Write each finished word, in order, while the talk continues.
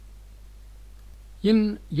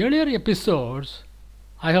In earlier episodes,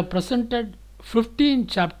 I have presented 15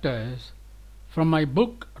 chapters from my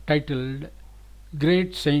book titled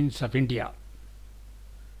Great Saints of India.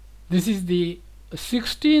 This is the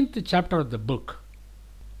 16th chapter of the book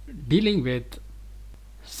dealing with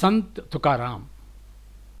Sant Tukaram.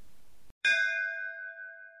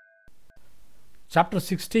 Chapter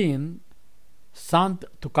 16 Sant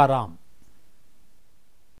Tukaram.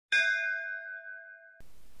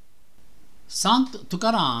 Sant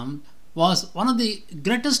Tukaram was one of the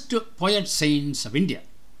greatest poet saints of India.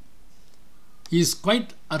 He is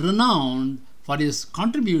quite renowned for his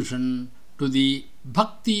contribution to the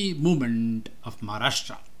Bhakti movement of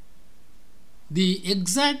Maharashtra. The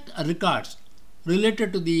exact records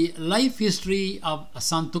related to the life history of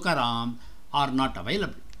Sant Tukaram are not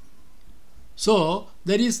available. So,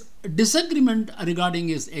 there is disagreement regarding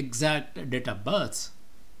his exact date of birth.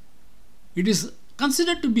 It is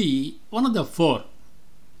considered to be one of the four: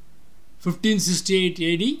 1568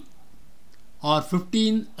 AD, or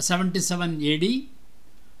 1577 AD,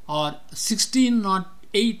 or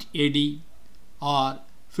 1608 AD, or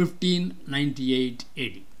 1598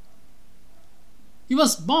 AD. He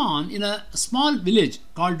was born in a small village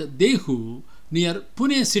called Dehu near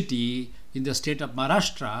Pune city in the state of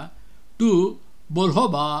Maharashtra to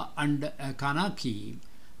Bolhoba and Kanaki,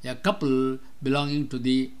 a couple belonging to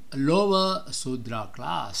the lower Sudra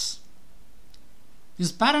class.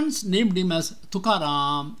 His parents named him as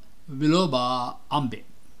Tukaram Viloba Ambe.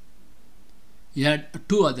 He had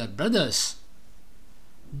two other brothers.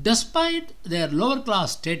 Despite their lower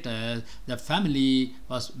class status, the family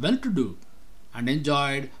was well to do and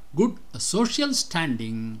enjoyed good social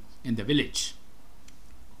standing in the village.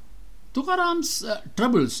 Tukaram's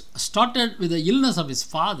troubles started with the illness of his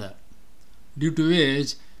father, due to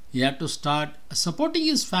which he had to start supporting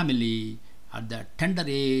his family at the tender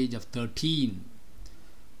age of 13.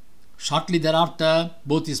 Shortly thereafter,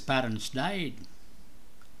 both his parents died.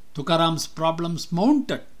 Tukaram's problems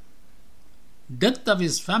mounted. Death of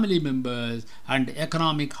his family members and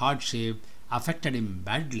economic hardship affected him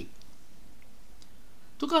badly.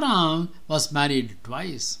 Tukaram was married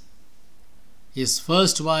twice. His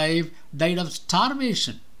first wife died of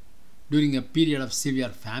starvation during a period of severe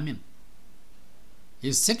famine.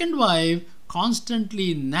 His second wife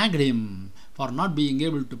constantly nagged him for not being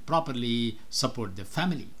able to properly support the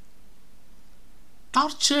family.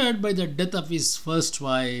 Tortured by the death of his first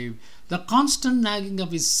wife, the constant nagging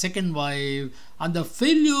of his second wife, and the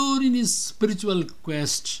failure in his spiritual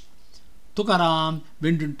quest, Tukaram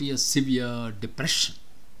went into a severe depression.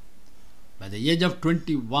 By the age of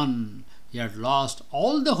 21, he had lost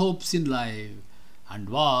all the hopes in life and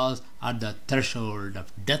was at the threshold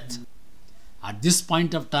of death. At this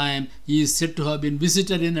point of time, he is said to have been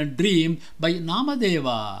visited in a dream by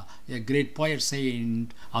Namadeva, a great poet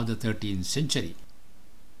saint of the 13th century.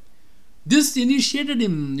 This initiated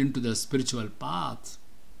him into the spiritual path.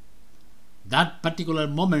 That particular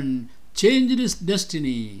moment changed his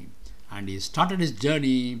destiny, and he started his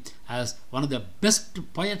journey as one of the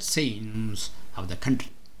best poet saints of the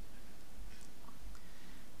country.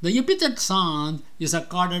 The epithet Sant is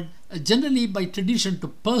accorded generally by tradition to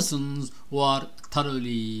persons who are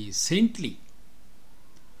thoroughly saintly.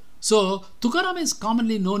 So, Tukaram is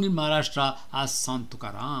commonly known in Maharashtra as Sant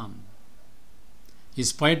Tukaram.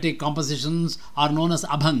 His poetic compositions are known as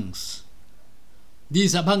abhangs.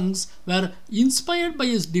 These abhangs were inspired by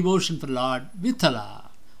his devotion for Lord Vithala,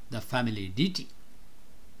 the family deity.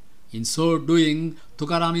 In so doing,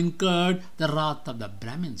 Tukaram incurred the wrath of the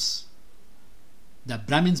Brahmins. The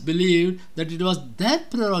Brahmins believed that it was their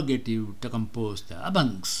prerogative to compose the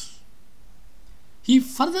abhangs. He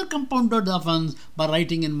further compounded the offense by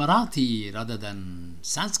writing in Marathi rather than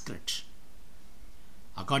Sanskrit.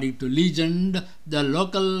 According to legend, the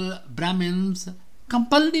local Brahmins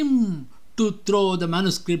compelled him to throw the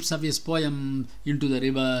manuscripts of his poems into the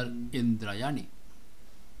river Indrayani.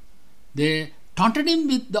 They taunted him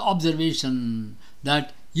with the observation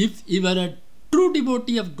that if he were a true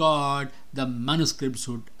devotee of God, the manuscripts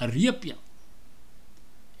would reappear.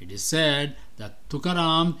 It is said that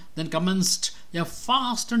Tukaram then commenced a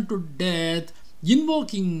fast unto death,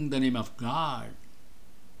 invoking the name of God.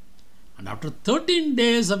 And after 13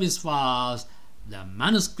 days of his fast, the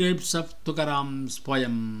manuscripts of Tukaram's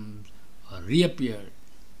poems reappeared.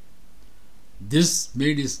 This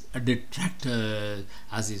made his detractors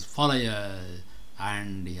as his followers,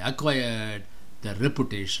 and he acquired the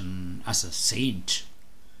reputation as a saint.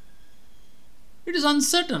 It is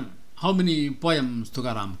uncertain how many poems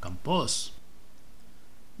Tukaram composed,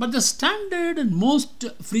 but the standard and most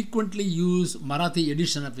frequently used Marathi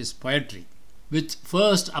edition of his poetry which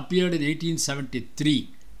first appeared in 1873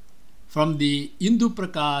 from the Hindu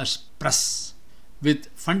Prakash Press with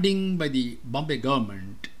funding by the Bombay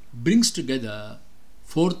government, brings together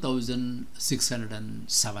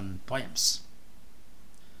 4,607 poems.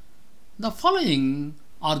 The following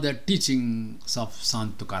are the teachings of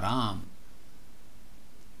Sant Tukaram.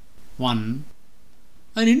 1.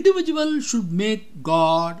 An individual should make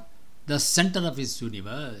God the center of his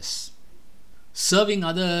universe. Serving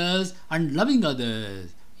others and loving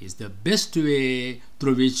others is the best way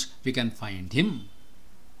through which we can find Him.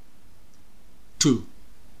 2.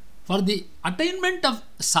 For the attainment of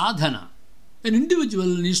sadhana, an individual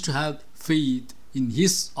needs to have faith in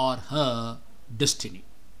his or her destiny.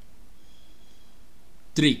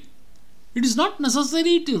 3. It is not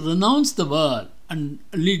necessary to renounce the world and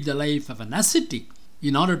lead the life of an ascetic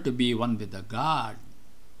in order to be one with the God.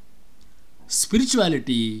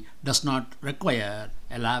 Spirituality does not require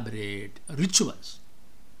elaborate rituals.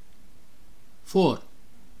 4.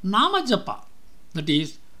 Nama Japa, that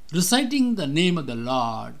is, reciting the name of the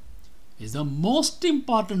Lord, is the most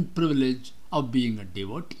important privilege of being a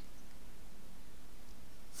devotee.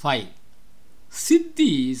 5.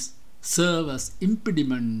 Siddhis serve as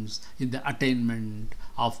impediments in the attainment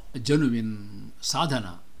of genuine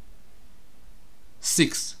sadhana.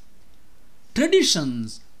 6.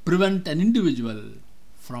 Traditions prevent an individual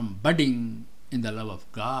from budding in the love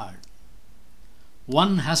of God.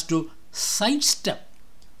 One has to sidestep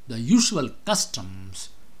the usual customs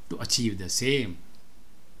to achieve the same.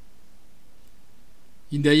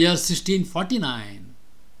 In the year 1649,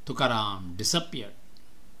 Tukaram disappeared.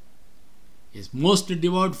 His most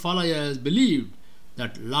devout followers believed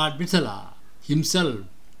that Lord Vithala himself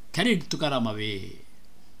carried Tukaram away,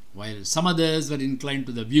 while some others were inclined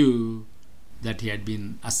to the view that he had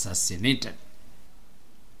been assassinated.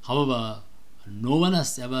 However, no one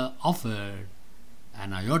has ever offered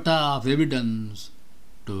an iota of evidence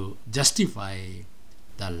to justify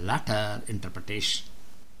the latter interpretation.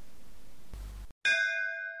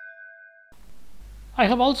 I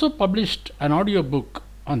have also published an audiobook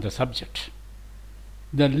on the subject.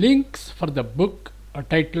 The links for the book are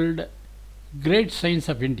titled Great Science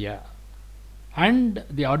of India and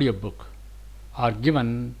the audiobook are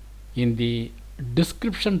given in the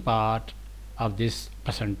description part of this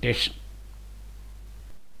presentation.